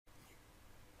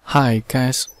Hi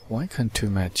guys, welcome to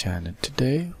my channel.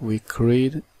 Today we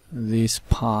create this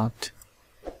part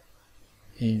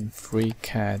in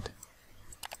FreeCAD.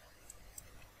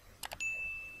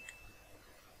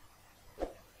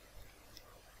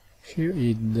 Here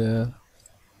is the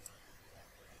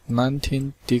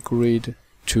 19-degree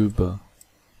tube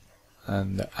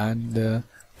and the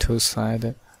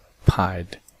two-sided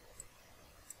pad.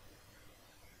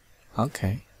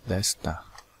 Okay, let's start.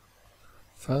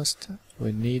 First,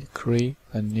 we need to create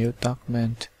a new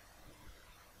document.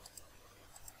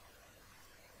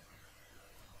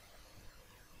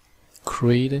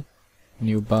 Create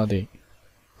new body.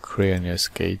 Create a new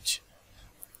sketch.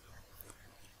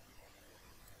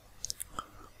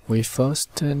 We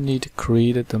first need to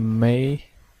create the main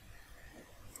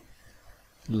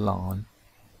line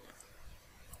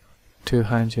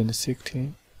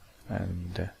 260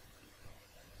 and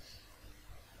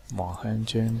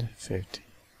 150.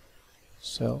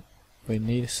 So we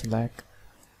need to select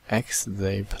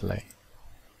XZ plane.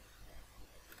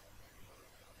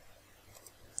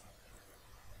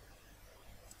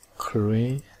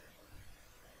 Create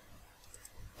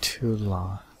two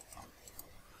lines.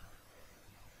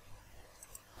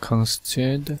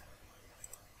 Constraint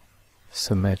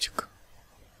symmetrical.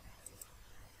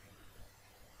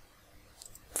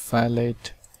 Fillet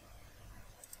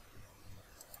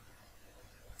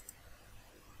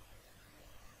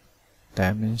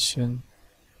dimension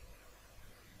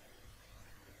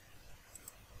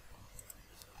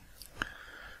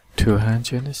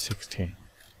 260.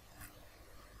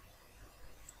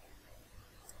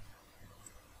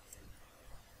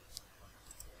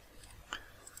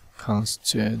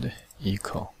 Constraint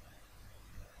equal.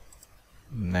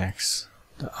 Next,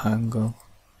 the angle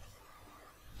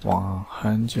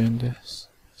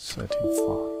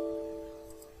 134.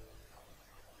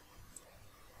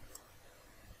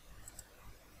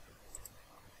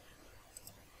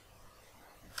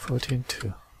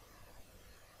 Two,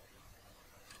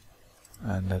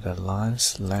 and the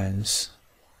line's length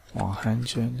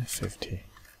 150.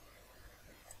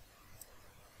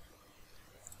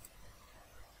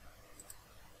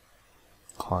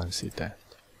 Coincident.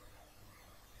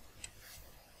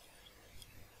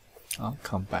 I'll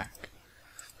come back.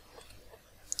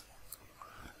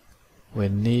 We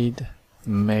need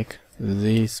make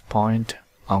this point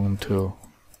onto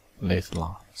this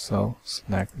line. So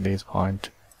select this point.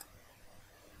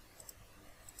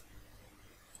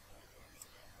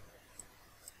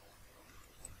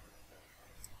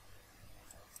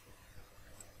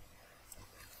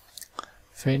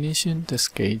 Finishing the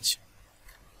sketch.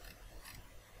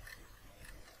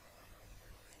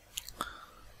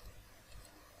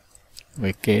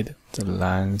 We get the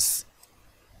lines.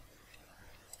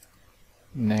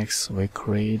 Next, we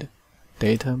create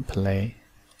data plane.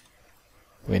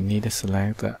 We need to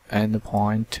select the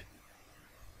endpoint.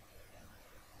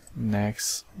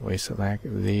 Next, we select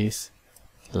this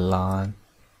line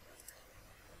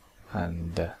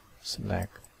and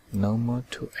select normal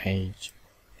to edge.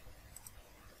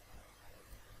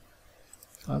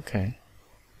 Okay.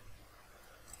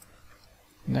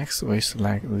 Next, we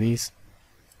select this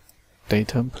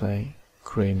data plane,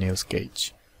 create new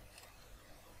sketch.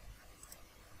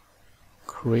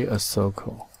 Create a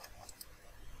circle.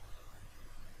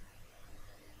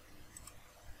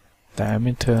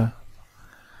 Diameter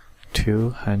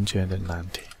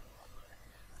 290.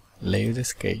 Leave the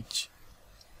sketch.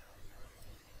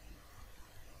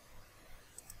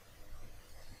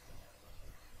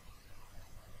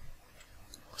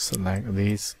 Select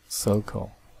this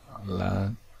circle,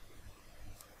 line,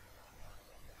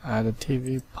 add a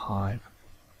TV pipe,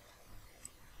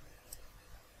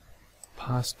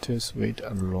 pass to switch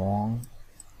along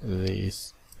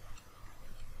this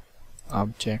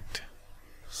object,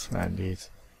 select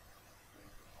this.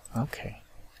 Okay.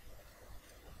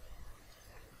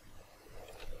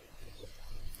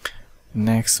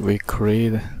 Next, we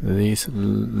create this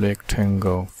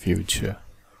rectangle feature.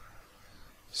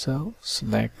 So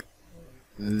select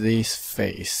this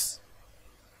face.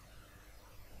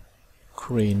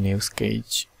 Create new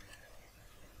sketch.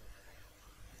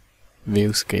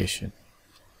 View sketch.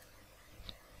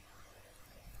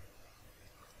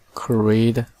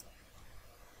 Create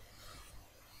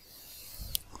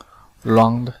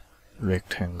round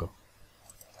rectangle.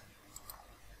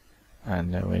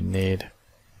 And then we need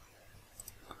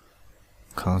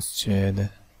constraint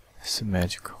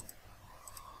symmetrical.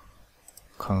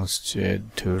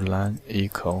 Constraint to line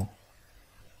equal.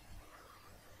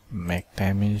 Make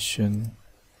dimension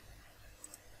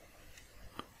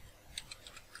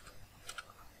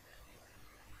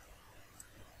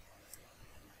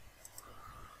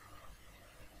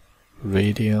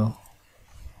radial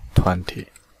 20.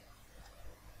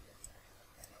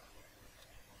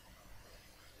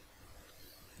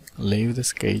 Leave the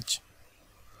sketch.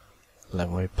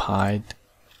 Then we pipe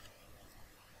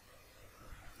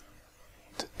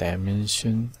the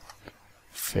dimension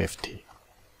 50.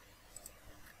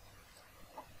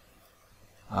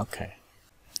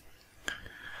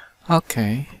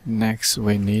 Okay, next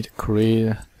we need to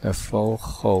create the full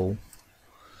hole.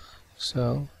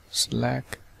 So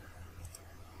select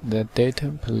the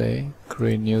data plane,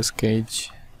 create new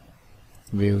sketch,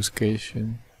 view sketch,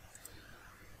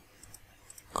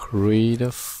 create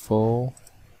a full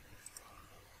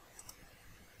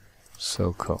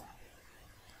circle,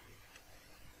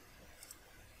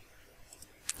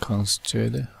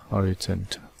 constraint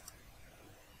horizontal.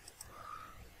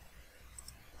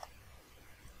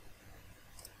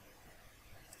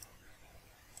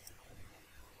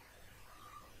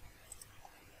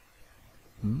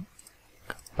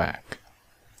 Back.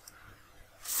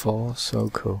 Full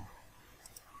circle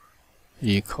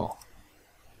equal.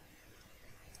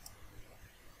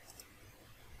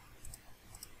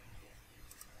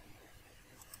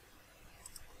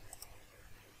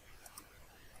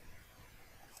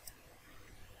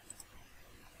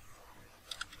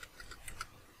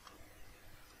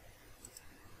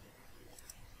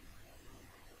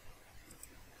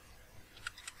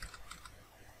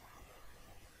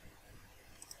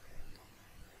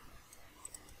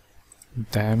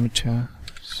 Diameter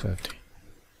 30.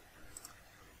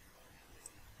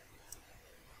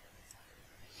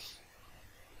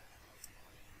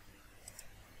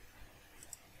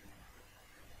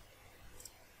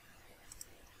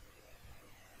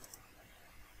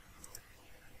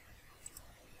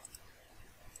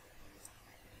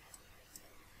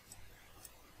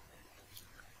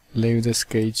 Leave the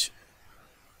sketch,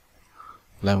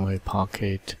 then we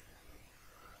pocket,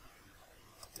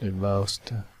 reverse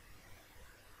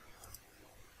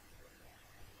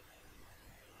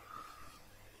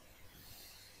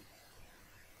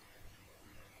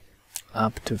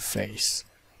up to face.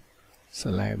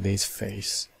 Select this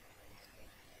face.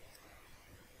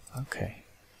 Okay.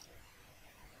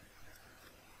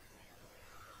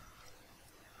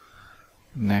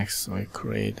 Next we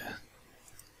create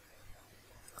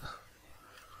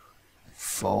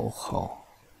full hole.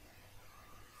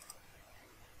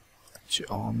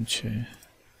 Geometry.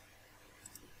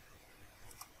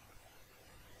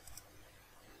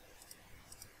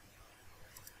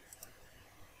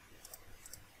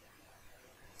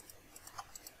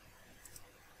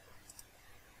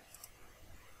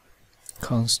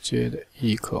 Constraint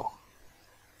equal.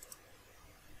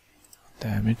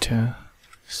 Diameter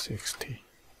 60.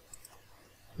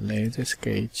 Leave the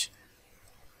sketch.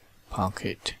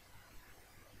 Pocket.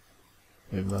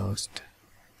 Reversed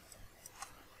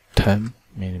 10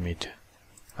 mm.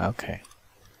 Okay.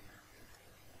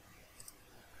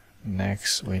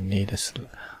 Next we need to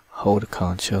hold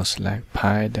Ctrl select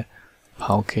pad,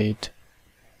 pocket,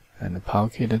 and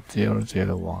pocket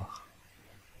 001.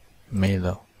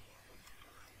 Middle.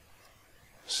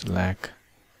 Select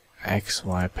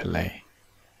XY plane.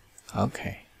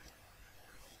 Okay.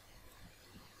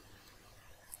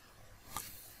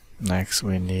 Next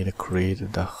we need to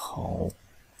create the whole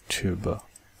tube.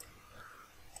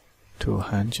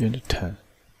 210.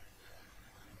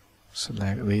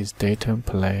 Select this data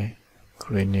plane,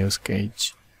 create new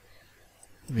sketch,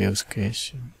 view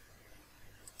sketch.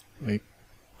 We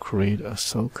create a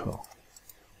circle.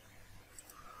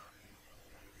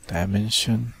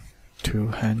 Dimension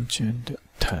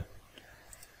 210.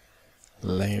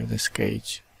 Leave the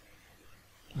sketch.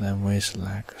 Then we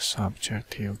select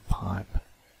subjective pipe.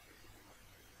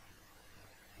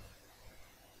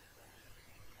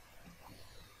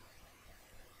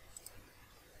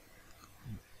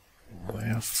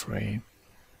 Wireframe.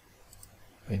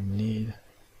 We need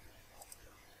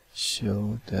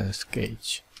show the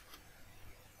sketch.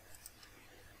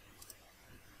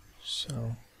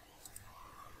 So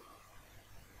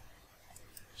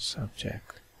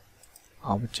subject,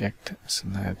 object,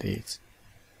 select this.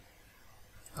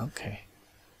 Okay.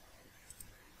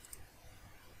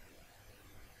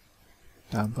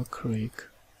 Double click.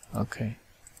 Okay.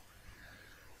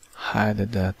 Hide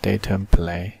the data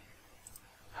plane.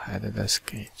 Hide the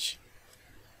sketch.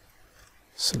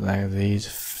 Select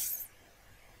these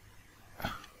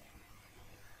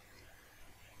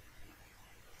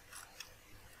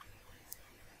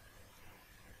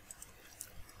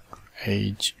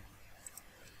edge,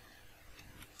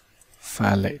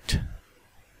 fillet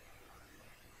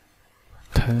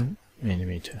 10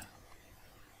 mm.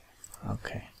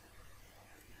 Okay.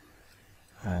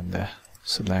 And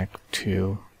select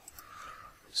two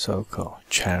circle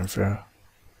chamfer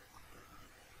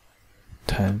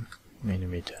 10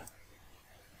 millimeter.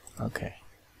 Okay.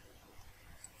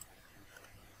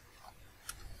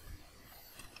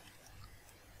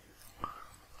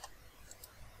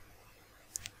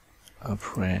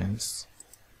 Appearance.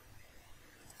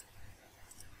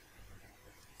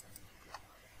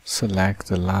 Select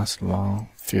the last one,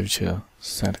 future,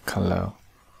 set color.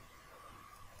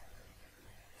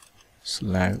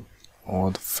 Select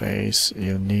all the face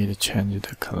you need to change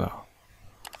the color.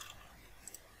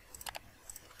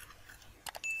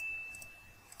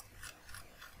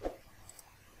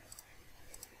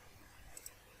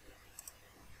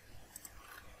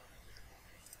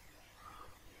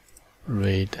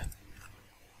 Read.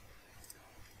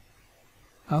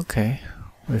 Okay,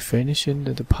 we finished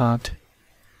the part.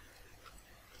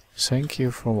 Thank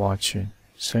you for watching.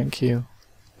 Thank you.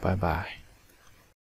 Bye bye.